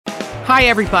Hi,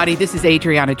 everybody. This is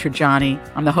Adriana Trajani.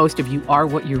 I'm the host of You Are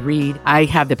What You Read. I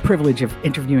have the privilege of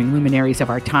interviewing luminaries of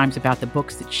our times about the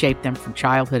books that shaped them from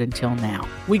childhood until now.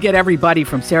 We get everybody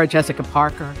from Sarah Jessica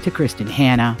Parker to Kristen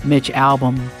Hanna, Mitch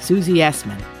Albom, Susie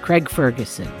Essman, Craig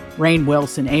Ferguson, Rainn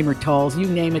Wilson, Amor Tolls, you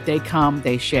name it, they come,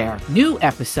 they share. New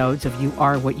episodes of You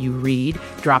Are What You Read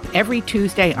drop every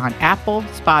Tuesday on Apple,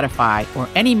 Spotify, or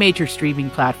any major streaming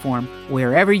platform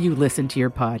wherever you listen to your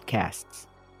podcasts.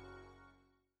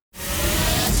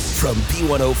 From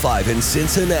B105 in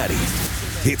Cincinnati,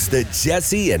 it's the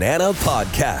Jesse and Anna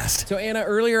podcast. So, Anna,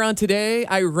 earlier on today,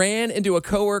 I ran into a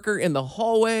coworker in the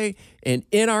hallway, and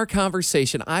in our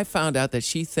conversation, I found out that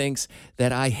she thinks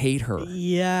that I hate her.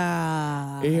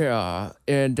 Yeah. Yeah.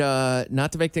 And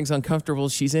not to make things uncomfortable,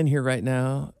 she's in here right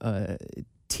now.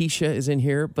 Tisha is in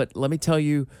here, but let me tell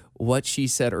you what she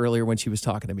said earlier when she was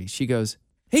talking to me. She goes,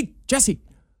 "Hey, Jesse,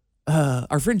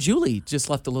 our friend Julie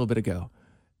just left a little bit ago."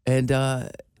 And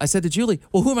I said to Julie,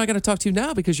 "Well, who am I going to talk to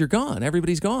now because you're gone?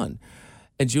 Everybody's gone."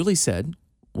 And Julie said,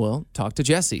 "Well, talk to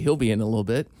Jesse. He'll be in a little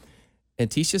bit." And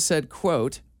Tisha said,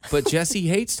 quote, "But Jesse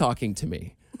hates talking to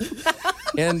me."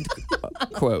 End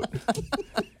quote.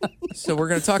 So we're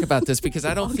going to talk about this because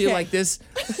I don't feel like this.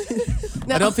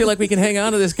 I don't feel like we can hang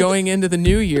on to this going into the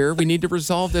new year. We need to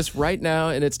resolve this right now,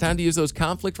 and it's time to use those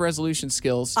conflict resolution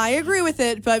skills. I agree with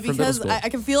it, but because I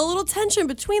can feel a little tension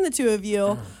between the two of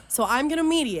you, so I'm going to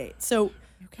mediate. So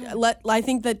I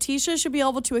think that Tisha should be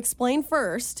able to explain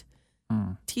first.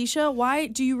 Tisha, why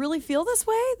do you really feel this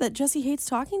way, that Jesse hates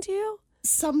talking to you?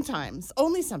 Sometimes,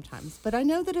 only sometimes. But I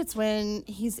know that it's when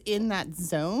he's in that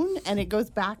zone, and it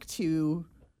goes back to,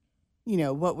 you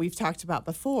know, what we've talked about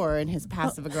before and his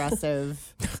passive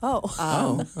aggressive.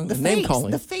 The name face,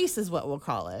 calling. The face is what we'll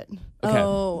call it. Okay.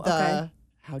 Okay.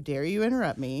 How dare you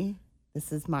interrupt me?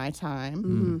 This is my time.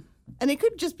 Mm-hmm. And it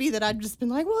could just be that I've just been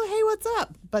like, well, hey, what's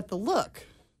up? But the look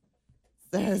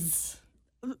says,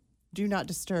 do not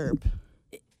disturb.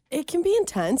 It can be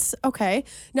intense. Okay.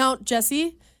 Now,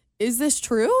 Jesse, is this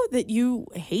true that you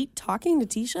hate talking to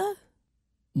Tisha?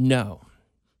 No,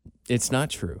 it's not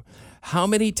true. How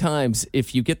many times,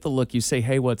 if you get the look, you say,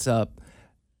 "Hey, what's up?"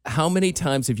 How many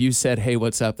times have you said, "Hey,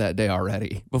 what's up" that day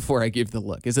already before I give the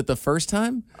look? Is it the first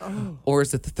time or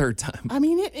is it the third time? I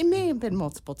mean, it may have been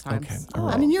multiple times. Okay,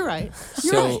 I mean, you're right.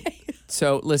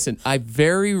 So listen, I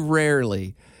very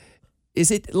rarely. Is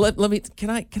it? Let me. Can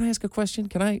I ask a question?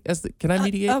 Can I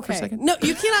mediate for a second? No,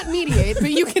 you cannot mediate,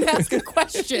 but you can ask a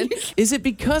question. Is it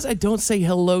because I don't say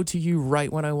hello to you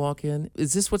right when I walk in?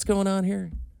 Is this what's going on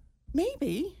here?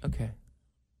 Maybe. Okay.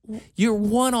 You're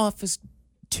one office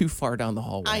too far down the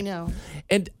hallway. I know.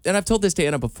 And I've told this to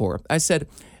Anna before. I said,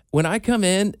 when I come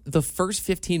in, the first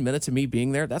 15 minutes of me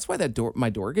being there, that's why my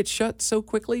door gets shut so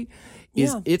quickly.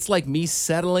 It's like me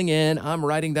settling in. I'm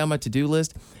writing down my to-do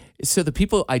list. So the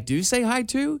people I do say hi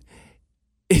to,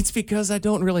 it's because I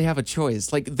don't really have a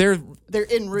choice. Like they're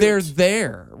en route. They're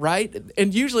there, right?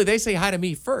 And usually they say hi to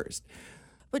me first.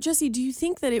 But Jesse, do you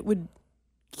think that it would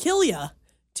kill you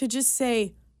to just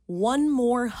say one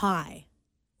more hi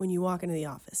when you walk into the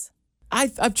office?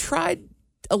 I've tried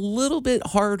a little bit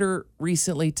harder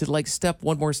recently to like step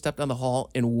one more step down the hall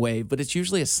and wave, but it's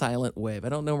usually a silent wave. I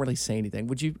don't really say anything.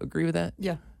 Would you agree with that?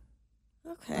 Yeah.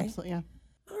 Okay. Absolutely, yeah.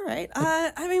 All right.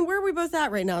 I mean, where are we both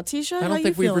at right now? Tisha, I don't how you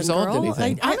think we've feeling, resolved girl?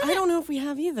 anything. I don't know if we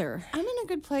have either. I'm in a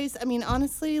good place. I mean,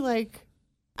 honestly, like,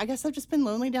 I guess I've just been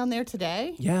lonely down there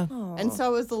today. Yeah. And so I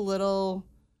was a little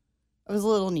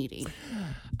needy.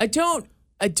 I don't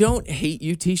hate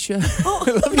you, Tisha.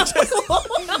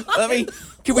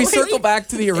 Can we circle back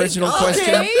to the original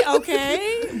question?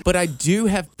 Okay. But I do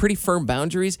have pretty firm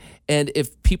boundaries, and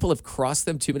if people have crossed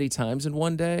them too many times in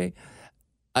one day,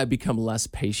 I become less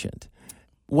patient.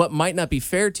 What might not be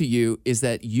fair to you is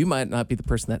that you might not be the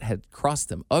person that had crossed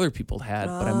them. Other people had,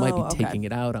 but I might be taking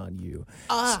it out on you.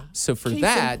 So for Case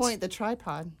that, in point, the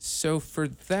tripod. So for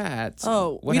that,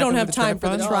 we don't have time for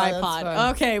the tripod. No,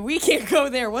 okay, we can't go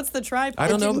there. What's the tripod? I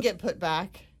don't know. Didn't get put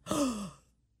back.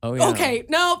 Oh yeah. Okay,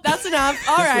 no, that's enough.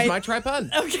 All this right. was my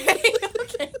tripod. Okay.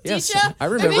 Yes, Tisha, I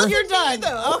remember. I think you're done.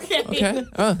 Okay. Okay.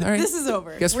 Oh, all right. This is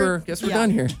over. Guess we're done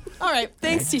here. All right.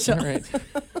 Thanks, Tisha. All right.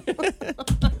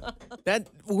 That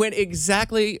went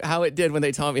exactly how it did when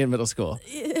they taught me in middle school.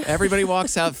 Everybody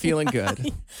walks out feeling good.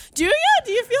 Do you?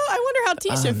 Do you feel? I wonder how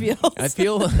Tisha feels. I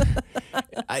feel.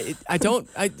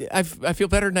 I feel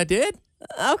better than I did.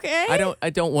 Okay. I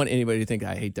don't want anybody to think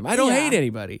I hate them. I don't hate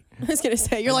anybody. I was gonna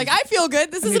say, you're like, I feel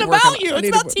good. This isn't about you. It's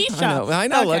about Tisha. I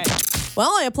know. Okay.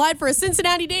 Well, I applied for a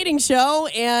Cincinnati dating show,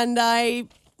 and I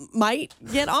might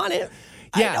get on it.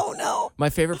 Yeah. I don't know. My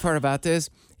favorite part about this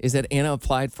is that Anna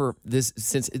applied for this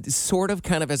since it's sort of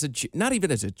kind of as not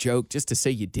even as a joke, just to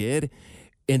say you did.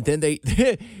 And then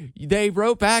they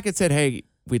wrote back and said, hey,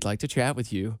 we'd like to chat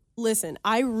with you. Listen,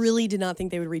 I really did not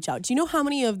think they would reach out. Do you know how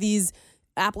many of these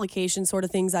application sort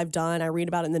of things I've done? I read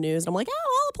about it in the news and I'm like,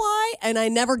 oh, I'll apply. And I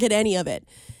never get any of it.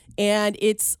 And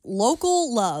it's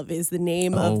Local Love is the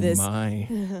name of this. Oh,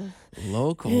 my.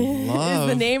 Local Love.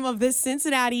 Is the name of this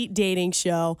Cincinnati dating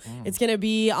show. It's going to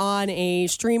be on a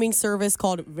streaming service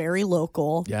called Very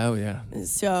Local. Yeah, oh, yeah.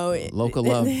 So Local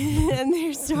Love. And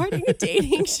they're starting a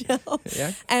dating show.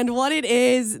 Yeah. And what it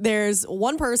is, there's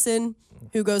one person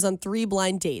who goes on 3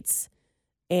 blind dates.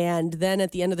 And then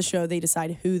at the end of the show, they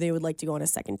decide who they would like to go on a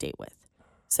second date with.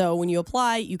 So when you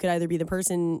apply, you could either be the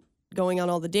person going on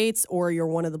all the dates or you're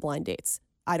one of the blind dates.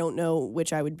 I don't know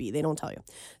which I would be. They don't tell you.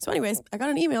 So anyways, I got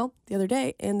an email the other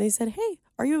day and they said, hey,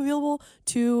 are you available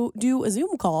to do a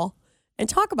Zoom call and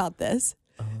talk about this?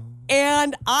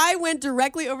 And I went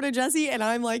directly over to Jesse and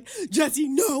I'm like, Jesse,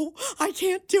 no, I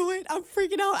can't do it. I'm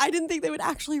freaking out. I didn't think they would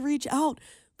actually reach out,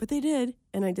 but they did.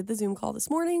 And I did the Zoom call this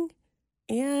morning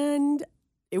and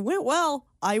it went well.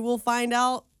 I will find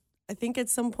out, I think at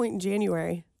some point in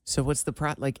January. So what's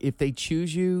the like if they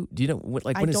choose you, do you know what,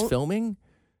 like when is filming?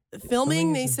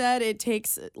 Filming, they said it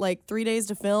takes like 3 days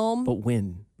to film. But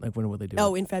when? Like when will they do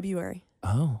Oh, it? in February.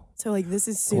 Oh. So like this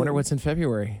is soon. I wonder what's in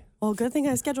February. Well, good thing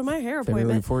I scheduled my hair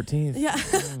February appointment. 14th. Yeah.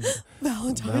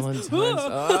 Valentine's.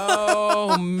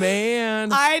 Oh,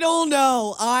 man. I don't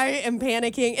know. I am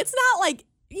panicking. It's not like,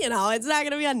 it's not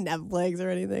going to be on Netflix or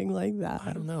anything like that.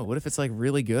 I don't know. What if it's like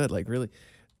really good? Like really.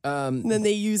 And then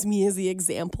they use me as the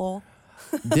example.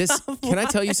 Can I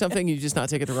tell you something? You just not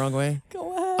take it the wrong way?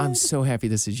 Go ahead. I'm so happy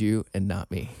this is you and not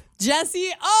me.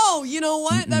 Jesse, you know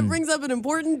what? That brings up an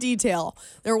important detail.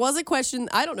 There was a question.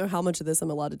 I don't know how much of this I'm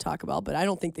allowed to talk about, but I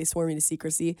don't think they swore me to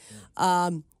secrecy.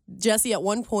 Jesse, at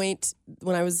one point,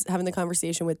 when I was having the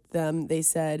conversation with them, they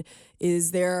said,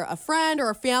 is there a friend or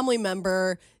a family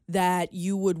member that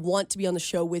you would want to be on the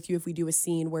show with you if we do a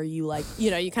scene where you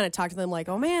you kind of talk to them like,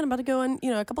 oh man, I'm about to go on,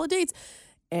 a couple of dates.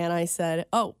 And I said,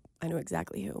 oh, I know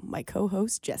exactly who. My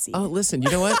co-host, Jesse. Oh, listen, you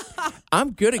know what?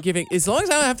 I'm good at giving, as long as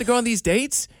I don't have to go on these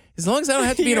dates, as long as I don't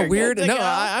have to be in a weird,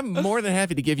 I'm more than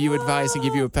happy to give you advice and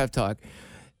give you a pep talk.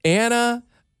 Anna,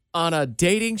 on a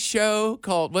dating show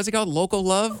called, what's it called? Local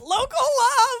Love? Local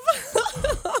Love.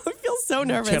 I feel so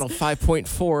nervous. Channel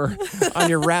 5.4 on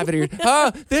your rabbit ears.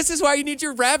 Oh, this is why you need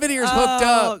your rabbit ears hooked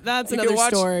up. That's You another can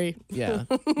watch- story. Yeah,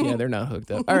 they're not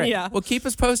hooked up. All right, Yeah. well, keep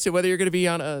us posted whether you're going to be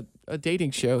on a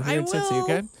dating show here I in Cincy, will.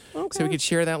 okay? Okay. So we could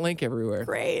share that link everywhere.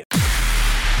 Great.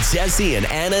 Jesse and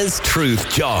Anna's Truth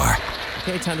Jar.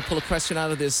 Okay, time to pull a question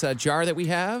out of this jar that we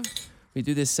have. We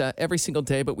do this every single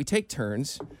day, but we take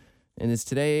turns. And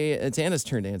it's Anna's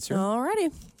turn to answer.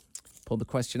 Alrighty. Pulled the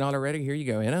question out already. Here you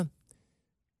go, Anna.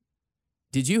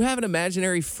 Did you have an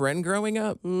imaginary friend growing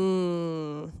up?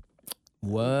 What?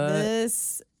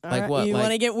 This. Like what? You Like-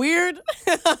 want to get weird?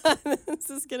 This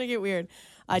is going to get weird.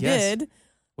 I Yes. did.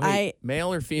 Wait,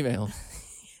 male or female?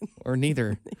 Or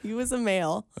neither? He was a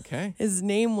male. Okay. His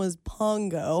name was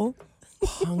Pongo.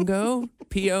 Pongo?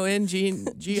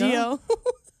 Pongo? Geo.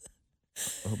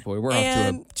 Oh boy, we're off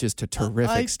And to just a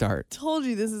terrific I start. Told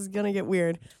you this is going to get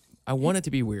weird. I want it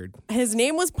to be weird. His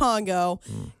name was Pongo,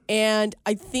 and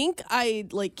I think I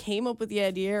came up with the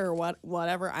idea or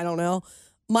whatever. I don't know.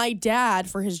 My dad,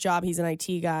 for his job, he's an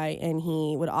IT guy, and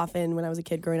he would often, when I was a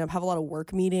kid growing up, have a lot of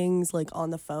work meetings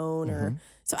on the phone or.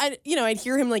 So I'd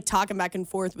hear him talking back and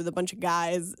forth with a bunch of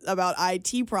guys about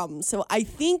IT problems. So I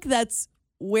think that's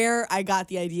where I got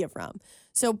the idea from.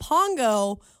 So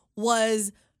Pongo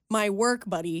was my work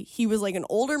buddy. He was an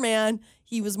older man.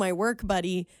 He was my work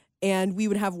buddy, and we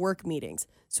would have work meetings.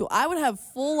 So I would have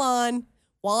full on,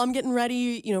 while I'm getting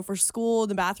ready, for school in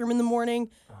the bathroom in the morning,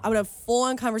 I would have full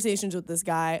on conversations with this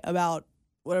guy about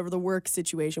whatever the work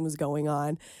situation was going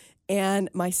on. And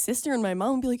my sister and my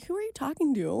mom would be like, who are you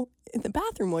talking to in the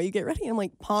bathroom while you get ready? I'm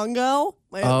like, Pongo,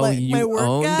 my work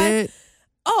owned guy. it?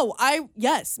 Oh,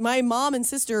 yes. My mom and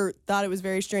sister thought it was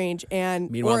very strange. And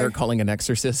Meanwhile, they're calling an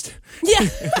exorcist. Yeah.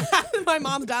 My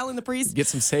mom's dialing the priest. Get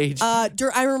some sage.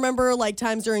 I remember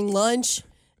times during lunch,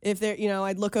 if there,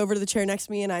 I'd look over to the chair next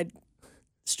to me and I'd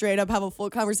straight up have a full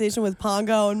conversation with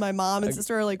Pongo, and my mom and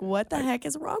sister are like, what the heck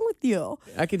is wrong with you?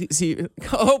 I could see,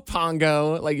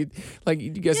 Pongo, like you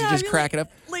guys are just cracking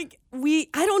up. I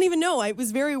don't even know. It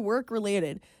was very work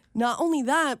related. Not only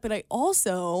that, but I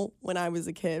also, when I was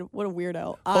a kid, what a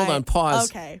weirdo. Hold on, pause.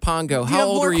 Okay. Pongo, Do you how have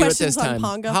old more were you at this questions on time?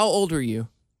 Pongo? How old were you?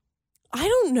 I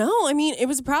don't know. I mean, it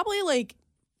was probably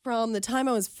from the time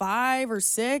I was 5 or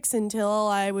 6 until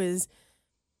I was,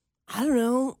 I don't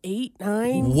know, 8,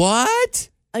 9. What?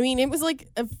 I mean, it was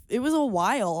it was a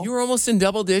while. You were almost in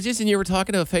double digits and you were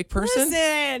talking to a fake person?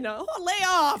 Listen, lay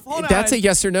off. Hold That's on. a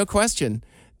yes or no question.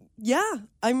 Yeah,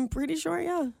 I'm pretty sure.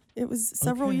 Yeah, it was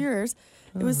several years.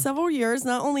 It was several years.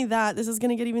 Not only that, this is going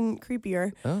to get even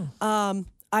creepier. Oh.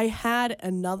 I had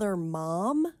another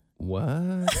mom.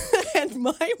 What? And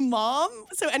my mom,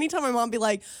 so anytime my mom be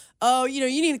like, oh, you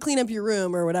need to clean up your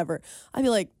room or whatever, I'd be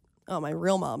like, oh, my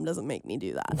real mom doesn't make me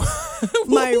do that.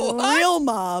 My real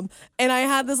mom. And I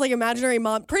had this imaginary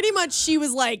mom. Pretty much she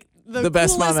was the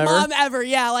best coolest mom ever.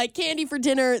 Yeah, candy for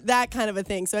dinner, that kind of a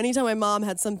thing. So anytime my mom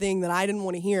had something that I didn't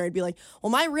want to hear, I'd be like, well,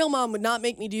 my real mom would not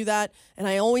make me do that. And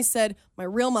I always said, my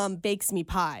real mom bakes me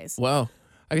pies. Wow.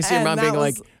 I can see your mom being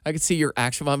I could see your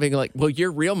actual mom being like, well,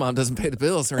 your real mom doesn't pay the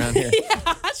bills around here.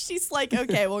 Yeah, she's like,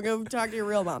 okay, we'll go talk to your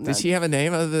real mom then. Did she have a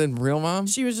name other than real mom?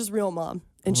 She was just real mom.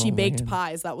 And she baked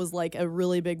pies. That was a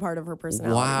really big part of her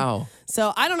personality. Wow.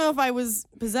 So I don't know if I was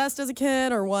possessed as a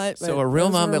kid or what. So a real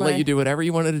mom that let you do whatever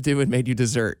you wanted to do and made you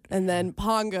dessert. And then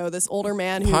Pongo, this older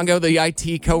man who Pongo, the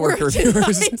IT coworker. worked in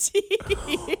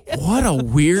IT. What a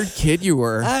weird kid you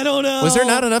were. I don't know. Was there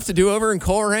not enough to do over in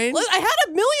Coleraine? I had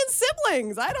a million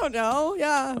siblings. I don't know.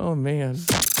 Yeah. Oh, man.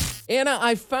 Anna,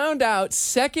 I found out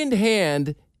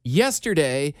secondhand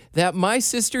yesterday that my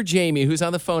sister Jamie, who's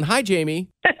on the phone. Hi, Jamie.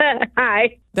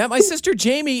 Hi. That my sister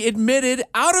Jamie admitted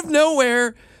out of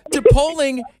nowhere to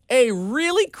pulling a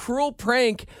really cruel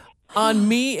prank on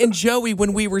me and Joey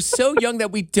when we were so young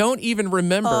that we don't even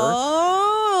remember.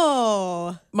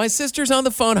 Oh. My sister's on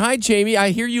the phone. Hi, Jamie.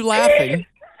 I hear you laughing.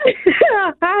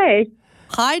 Hi.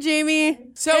 Hi, Jamie.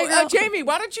 So, Jamie,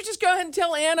 why don't you just go ahead and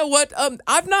tell Anna what,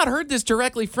 I've not heard this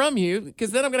directly from you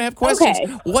because then I'm going to have questions.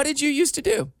 Okay. What did you used to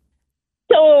do?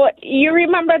 So you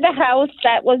remember the house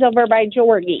that was over by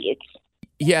Jorgie's?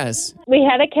 Yes. We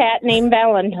had a cat named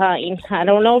Valentine. I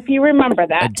don't know if you remember I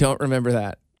that. don't remember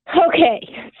that. Okay.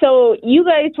 So you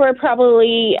guys were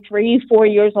probably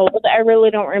 3-4 years old. I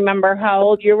really don't remember how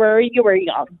old you were. You were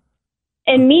young.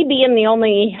 And me being the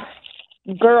only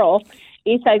girl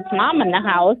besides Mom in the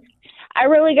house, I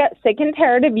really got sick and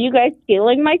tired of you guys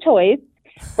stealing my toys,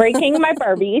 breaking my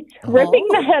Barbies, ripping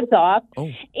the heads off,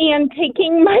 and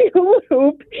taking my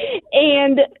hoop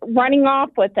and running off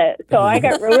with it. So I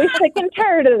got really sick and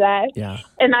tired of that. Yeah.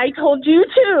 And I told you,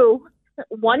 too,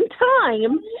 one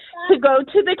time to go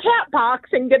to the cat box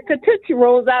and get the Tootsie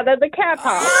Rolls out of the cat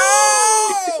box.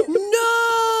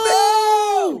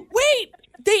 No! Wait,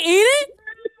 they ate it?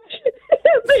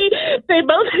 they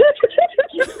both...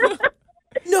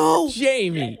 No.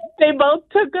 Jamie. They both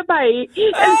took a bite.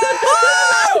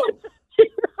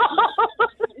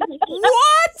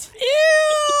 What?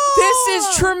 Ew! This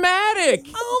is traumatic.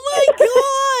 Oh my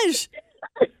gosh!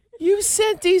 You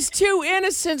sent these two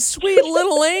innocent, sweet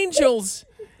little angels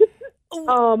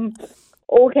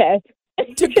Okay.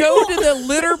 to go to the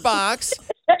litter box.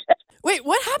 Wait,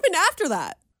 what happened after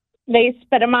that? They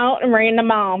spit them out and ran to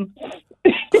Mom.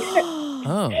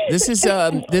 Oh, this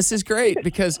is great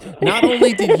because not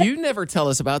only did you never tell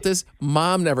us about this,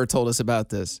 Mom never told us about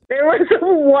this. There was a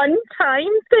one-time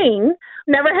thing.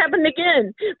 Never happened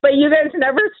again. But you guys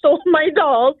never stole my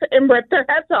dolls and ripped their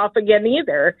heads off again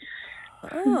either.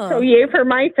 Oh. So yay for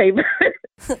my favorite.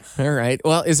 All right.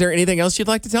 Well, is there anything else you'd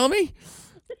like to tell me?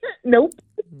 Nope.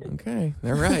 Okay.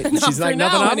 All right. Not She's for like,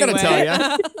 nothing now, I'm going to tell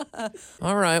anyway. you.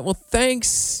 All right. Well,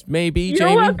 thanks, maybe, You're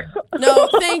Jamie. welcome. No,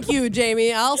 thank you,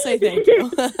 Jamie. I'll say thank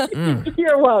you.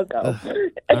 You're welcome.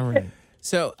 All right.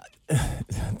 So,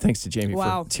 thanks to Jamie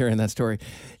Wow. for sharing that story.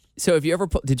 So,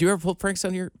 did you ever pull pranks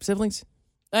on your siblings?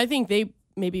 I think they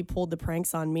maybe pulled the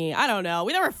pranks on me. I don't know.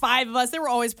 There were 5 of us. There were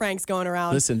always pranks going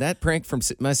around. Listen, that prank from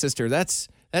my sister, that's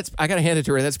I got to hand it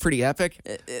to her. That's pretty epic.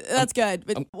 That's good.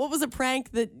 But what was a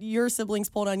prank that your siblings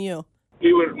pulled on you?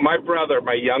 My brother,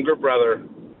 my younger brother,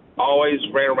 always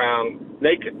ran around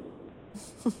naked,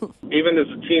 even as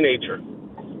a teenager.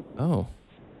 Oh.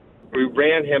 We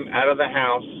ran him out of the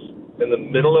house in the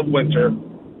middle of winter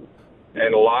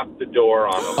and locked the door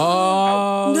on him.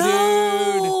 Oh,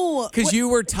 No! dude. Because you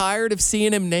were tired of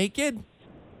seeing him naked?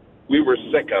 We were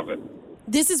sick of it.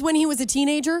 This is when he was a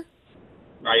teenager?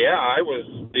 Yeah, I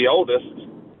was the oldest.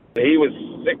 He was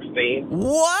 16.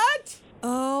 What?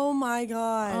 Oh, my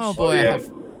gosh. Oh, boy. yeah.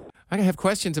 I have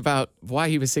questions about why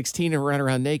he was 16 and run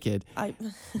around naked.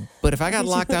 But if I got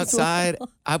locked outside,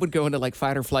 I would go into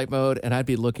fight or flight mode and I'd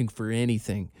be looking for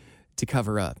anything to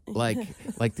cover up,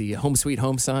 like the home sweet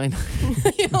home sign,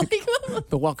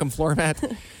 the welcome floor mat.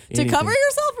 To cover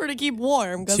yourself or to keep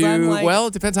warm? Well,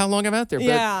 it depends how long I'm out there.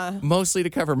 Yeah. But mostly to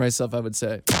cover myself, I would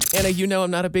say. Anna,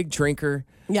 I'm not a big drinker.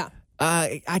 Yeah.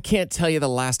 I can't tell you the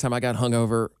last time I got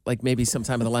hungover, like maybe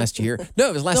sometime in the last year. No,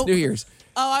 it was last New Year's.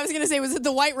 Oh, I was going to say, was it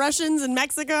the White Russians in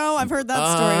Mexico? I've heard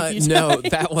that story a few times. No,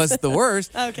 that was the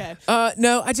worst. Okay.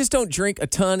 No, I just don't drink a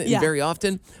ton and very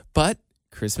often. But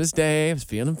Christmas Day, I was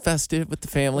feeling festive with the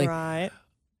family. Right.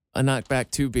 I knocked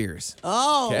back 2 beers.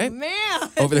 Oh, man.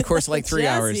 Over the course of like 3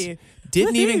 hours.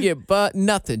 Didn't even get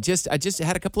nothing. I just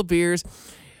had a couple of beers.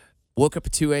 Woke up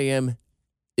at 2 a.m.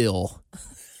 ill.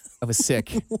 I was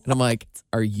sick. And I'm like,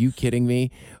 are you kidding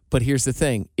me? But here's the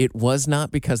thing. It was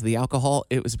not because of the alcohol.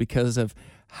 It was because of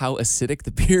how acidic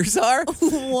the beers are.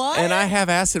 What? And I have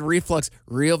acid reflux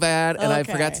real bad. And I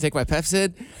forgot to take my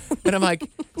Pepsid. And I'm like,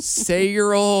 say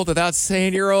you're old without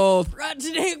saying you're old. Right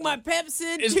to take my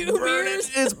Pepsid. It's 2 burning.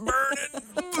 beers. It's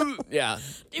burning. Yeah.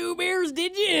 2 beers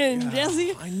did you in,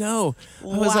 Jesse? I know. I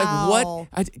was like,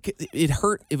 what? It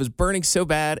hurt. It was burning so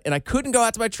bad. And I couldn't go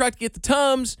out to my truck to get the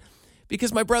Tums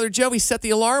because my brother Joey set the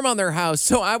alarm on their house.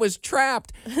 So I was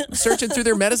trapped. I'm searching through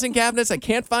their medicine cabinets. I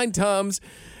can't find Tums.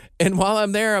 And while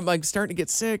I'm there, I'm like starting to get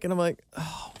sick. And I'm like,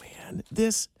 oh, man,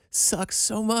 this sucks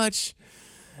so much.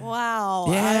 Wow.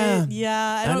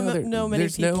 Yeah. I don't know many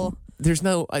people. There's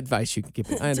no advice you can give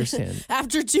me. I understand.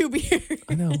 After 2 beers.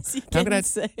 I know. I'm gonna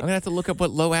have to look up what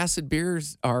low acid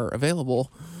beers are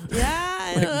available.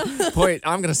 Yeah. Boy,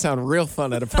 I'm gonna sound real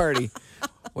fun at a party.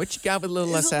 What you got with a little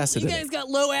less acid? You in guys it? got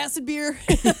low acid beer?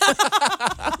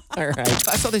 All right.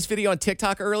 I saw this video on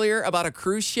TikTok earlier about a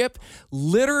cruise ship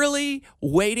literally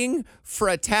waiting for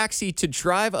a taxi to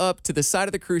drive up to the side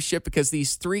of the cruise ship because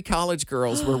these 3 college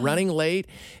girls were running late,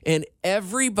 and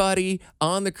everybody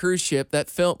on the cruise ship that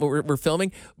were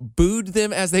filming booed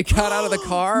them as they got out of the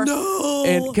car. No.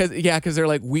 And because they're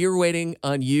like, we're waiting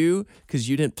on you because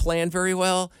you didn't plan very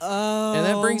well. Oh, and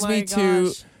that brings me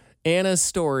to Anna's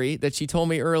story that she told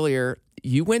me earlier.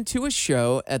 You went to a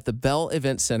show at the Bell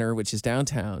Event Center, which is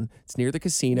downtown. It's near the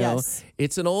casino. Yes.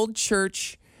 It's an old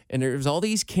church, and there's all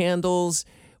these candles.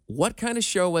 What kind of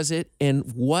show was it,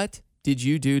 and what did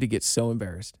you do to get so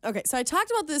embarrassed? Okay, so I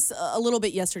talked about this a little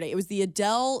bit yesterday. It was the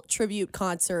Adele tribute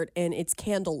concert, and it's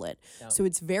candlelit. So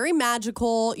it's very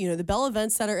magical. You know, the Bell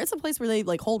Event Center, it's a place where they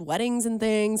like hold weddings and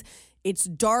things. It's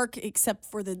dark except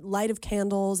for the light of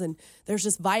candles, and there's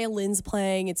just violins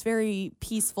playing. It's very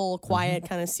peaceful, quiet,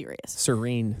 kind of serious.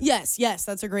 Serene. Yes,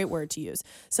 that's a great word to use.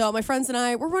 So my friends and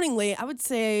I, we're running late. I would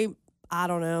say, I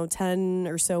don't know, 10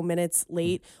 or so minutes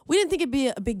late. We didn't think it'd be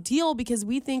a big deal because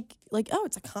we think like, oh,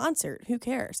 it's a concert. Who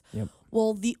cares? Yep.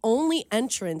 Well, the only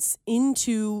entrance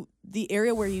into the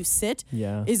area where you sit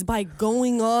is by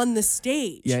going on the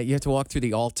stage. Yeah, you have to walk through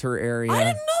the altar area. I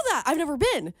didn't know that. I've never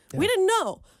been. Yeah. We didn't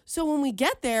know. So when we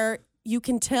get there, you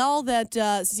can tell that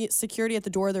security at the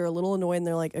door, they're a little annoyed, and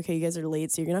they're like, okay, you guys are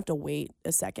late, so you're going to have to wait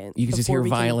a second. You can just hear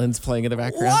violins playing in the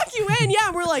background. Walk you in.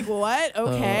 Yeah, we're like, what?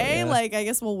 Okay, like, I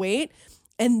guess we'll wait.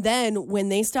 And then when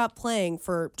they stop playing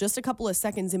for just a couple of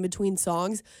seconds in between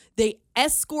songs, they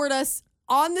escort us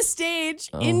on the stage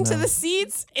into the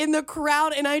seats in the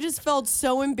crowd. And I just felt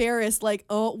so embarrassed. Like,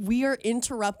 oh, we are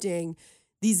interrupting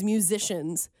these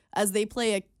musicians as they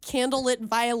play a candlelit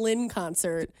violin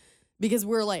concert because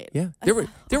we're late. Yeah. There were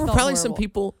probably some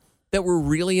people that were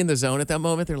really in the zone at that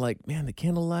moment. They're like, man, the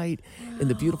candlelight and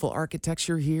the beautiful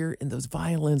architecture here and those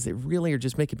violins, they really are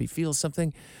just making me feel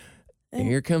something. And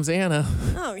here comes Anna.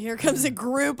 Oh, here comes a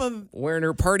group of... wearing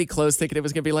her party clothes, thinking it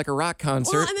was going to be like a rock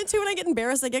concert. Well, and then too, when I get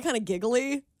embarrassed, I get kind of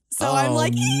giggly. So I'm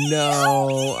like,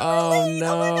 no. Oh my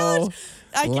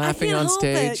gosh. Laughing on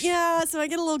stage. Yeah, so I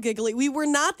get a little giggly. We were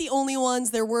not the only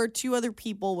ones. There were 2 other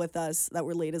people with us that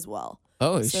were late as well.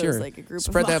 Oh, so sure. It was like a group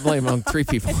Spread that blame on 3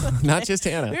 people, not just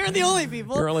Anna. We were the only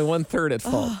people. You're only 1/3 at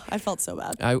fault. I felt so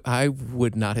bad. I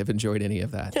would not have enjoyed any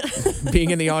of that,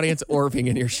 being in the audience or being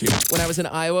in your shoes. When I was in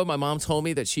Iowa, my mom told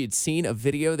me that she had seen a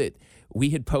video that we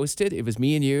had posted. It was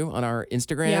me and you on our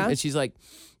Instagram. And she's like,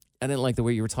 I didn't like the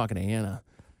way you were talking to Anna.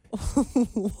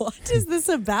 What is this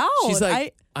about? She's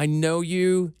like, I know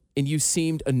you, and you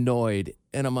seemed annoyed.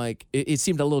 And I'm like, it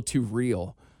seemed a little too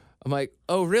real. I'm like,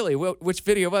 oh, really? Which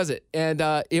video was it? And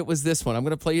it was this one. I'm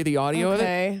going to play you the audio of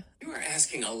it. You are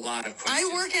asking a lot of questions.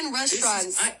 I work in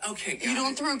restaurants. You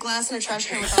don't throw a glass in a trash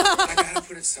can without I got to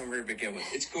put it somewhere to begin with.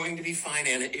 It's going to be fine,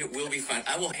 Anna. It will be fine.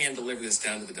 I will hand deliver this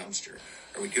down to the dumpster.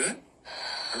 Are we good?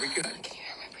 Are we good? Can you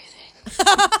hear my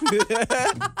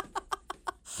breathing?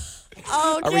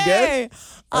 Okay. Are we good?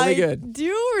 Are we good? I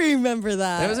do remember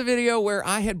that. That was a video where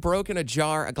I had broken a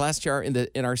glass jar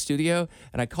in our studio,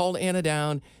 and I called Anna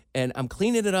down, and I'm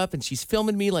cleaning it up, and she's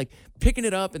filming me like picking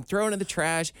it up and throwing it in the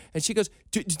trash, and she goes,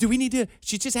 do we need to,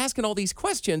 she's just asking all these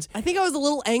questions. I think I was a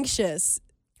little anxious.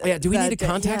 Yeah, do we need to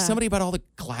contact somebody about all the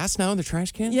glass now in the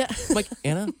trash can? Yeah. I'm like,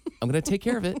 Anna, I'm going to take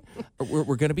care of it.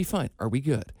 We're going to be fine. Are we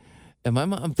good? And my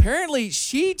mom, apparently,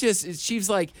 she's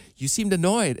like, you seemed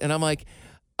annoyed. And I'm like,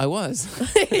 I was.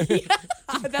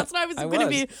 That's what going to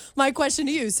be my question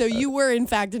to you. So you were, in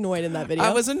fact, annoyed in that video.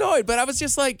 I was annoyed, but I was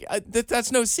just like,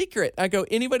 that's no secret. I go,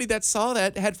 anybody that saw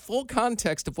that had full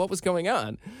context of what was going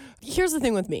on. Here's the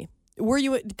thing with me.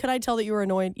 Could I tell that you were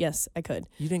annoyed? Yes, I could.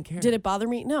 You didn't care. Did it bother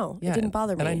me? No, it didn't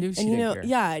bother me. And I knew she didn't care.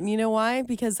 Yeah, and you know why?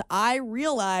 Because I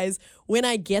realize when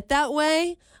I get that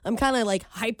way, I'm kind of like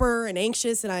hyper and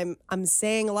anxious, and I'm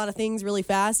saying a lot of things really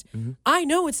fast. Mm-hmm. I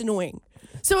know it's annoying.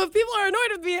 So if people are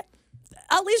annoyed with me,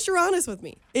 at least you're honest with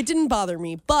me. It didn't bother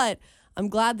me, but I'm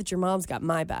glad that your mom's got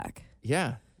my back.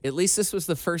 Yeah. At least this was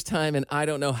the first time in I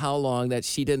don't know how long that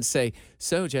she didn't say,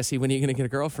 so, Jesse, when are you going to get a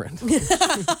girlfriend? That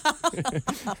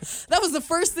was the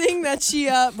first thing that she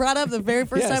brought up the very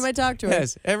first time I talked to her.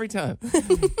 Yes, every time.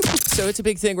 So it's a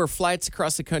big thing where flights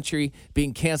across the country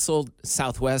being canceled.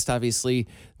 Southwest, obviously,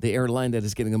 the airline that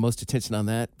is getting the most attention on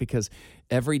that because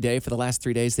every day for the last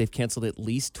 3 days, they've canceled at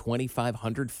least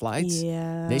 2,500 flights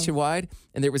nationwide.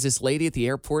 And there was this lady at the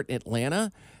airport in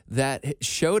Atlanta that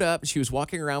showed up. She was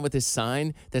walking around with this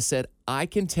sign that said, I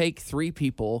can take 3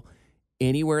 people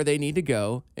anywhere they need to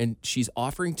go. And she's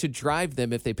offering to drive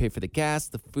them if they pay for the gas,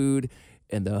 the food,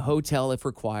 and the hotel if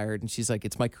required. And she's like,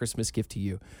 it's my Christmas gift to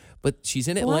you. But she's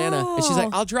in Atlanta, and she's like,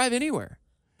 I'll drive anywhere.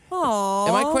 Aww.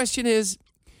 And my question is,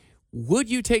 would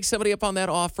you take somebody up on that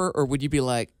offer, or would you be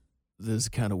like, this is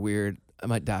kind of weird. I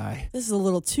might die. This is a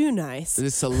little too nice.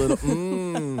 This is a little,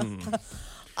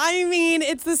 I mean,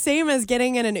 it's the same as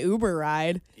getting in an Uber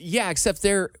ride. Yeah, except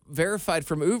they're verified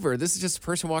from Uber. This is just a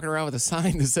person walking around with a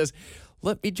sign that says,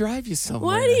 let me drive you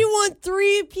somewhere. Why do you want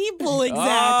 3 people exactly?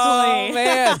 Oh,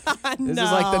 man. This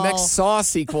is like the next Saw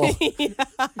sequel.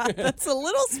 That's a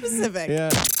little specific. Yeah.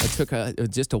 I took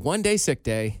just a 1-day sick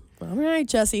day. All right,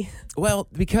 Jesse. Well,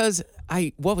 because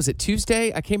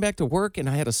Tuesday? I came back to work and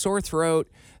I had a sore throat.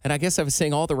 And I guess I was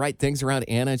saying all the right things around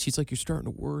Anna. And she's like, you're starting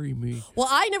to worry me. Well,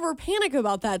 I never panic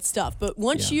about that stuff. But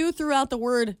once you threw out the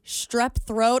word strep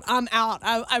throat, I'm out.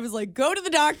 I was like, go to the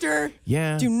doctor.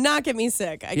 Yeah. Do not get me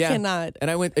sick. I cannot.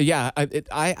 And I went,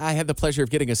 I had the pleasure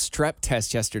of getting a strep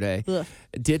test yesterday. Ugh.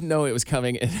 Didn't know it was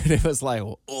coming. And it was like,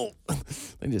 oh,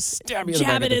 let me just stab you in the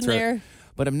back of the throat. There.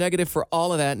 But I'm negative for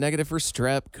all of that. Negative for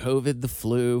strep, COVID, the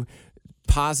flu.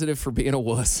 Positive for being a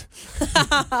wuss,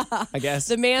 I guess.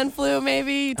 The man flu,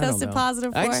 maybe you tested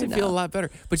positive for. I actually feel a lot better.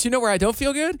 But you know where I don't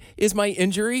feel good is my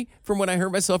injury from when I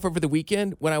hurt myself over the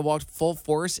weekend when I walked full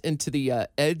force into the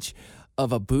edge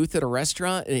of a booth at a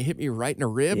restaurant and it hit me right in a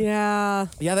rib. Yeah.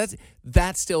 Yeah,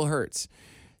 that still hurts.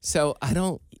 So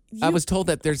I was told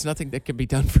that there's nothing that can be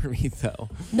done for me, though.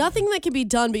 Nothing that can be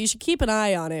done, but you should keep an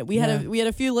eye on it. We had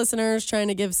a few listeners trying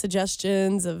to give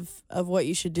suggestions of what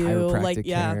you should do. Chiropractic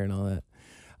care and all that.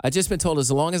 I've just been told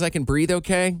as long as I can breathe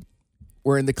okay,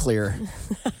 we're in the clear.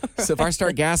 So if I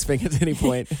start gasping at any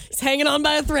point. He's hanging on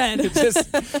by a thread.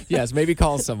 Yes, maybe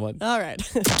call someone. All right.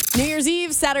 New Year's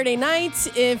Eve, Saturday night.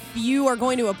 If you are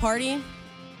going to a party,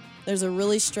 there's a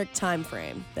really strict time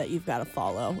frame that you've got to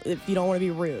follow if you don't want to be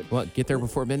rude. What, get there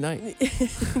before midnight?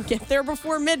 Get there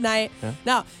before midnight. Yeah.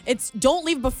 Now, don't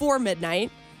leave before midnight.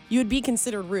 You would be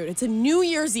considered rude. It's a New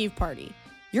Year's Eve party.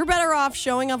 You're better off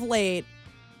showing up late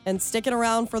and sticking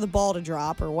around for the ball to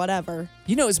drop or whatever.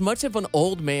 You know, as much of an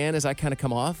old man as I kind of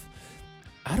come off,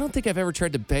 I don't think I've ever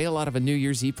tried to bail out of a New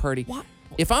Year's Eve party. What?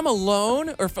 If I'm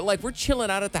alone or if, we're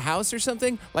chilling out at the house or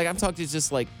something, I'm talking to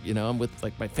just I'm with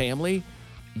my family.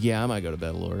 Yeah, I might go to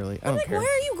bed a little early. I don't care. Why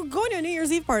are you going to a New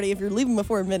Year's Eve party if you're leaving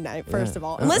before midnight, first of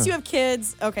all? Unless you have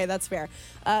kids. Okay, that's fair.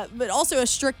 But also a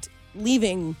strict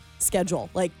leaving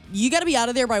schedule. You got to be out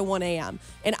of there by 1 a.m.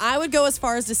 And I would go as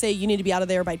far as to say you need to be out of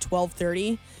there by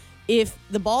 12:30. If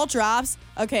the ball drops,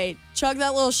 okay, chug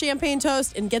that little champagne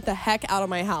toast and get the heck out of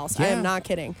my house. Yeah. I am not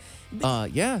kidding.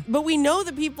 Yeah. But we know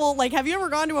that people, have you ever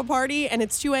gone to a party and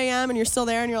it's 2 a.m. and you're still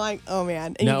there and you're like, oh,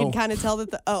 man. And you can kind of tell that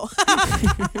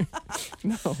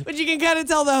No. But you can kind of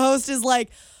tell the host is like,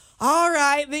 all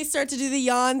right. They start to do the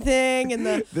yawn thing and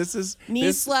the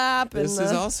knee slap. This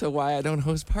is also why I don't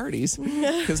host parties,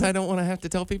 because I don't want to have to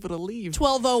tell people to leave.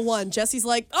 12:01. Jesse's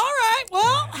like, all right,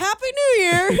 well, Happy New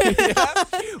Year. Yeah.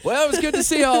 Well, it was good to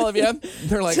see all of you.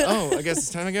 They're like, oh, I guess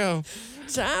it's time to go.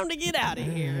 Time to get out of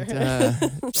here.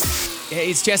 Hey,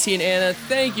 it's Jesse and Anna.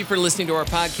 Thank you for listening to our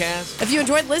podcast. If you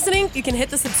enjoyed listening, you can hit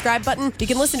the subscribe button. You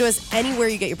can listen to us anywhere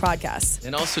you get your podcasts.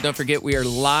 And also, don't forget, we are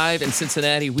live in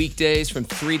Cincinnati weekdays from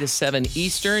 3 to 7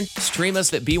 Eastern. Stream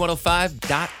us at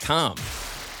B105.com.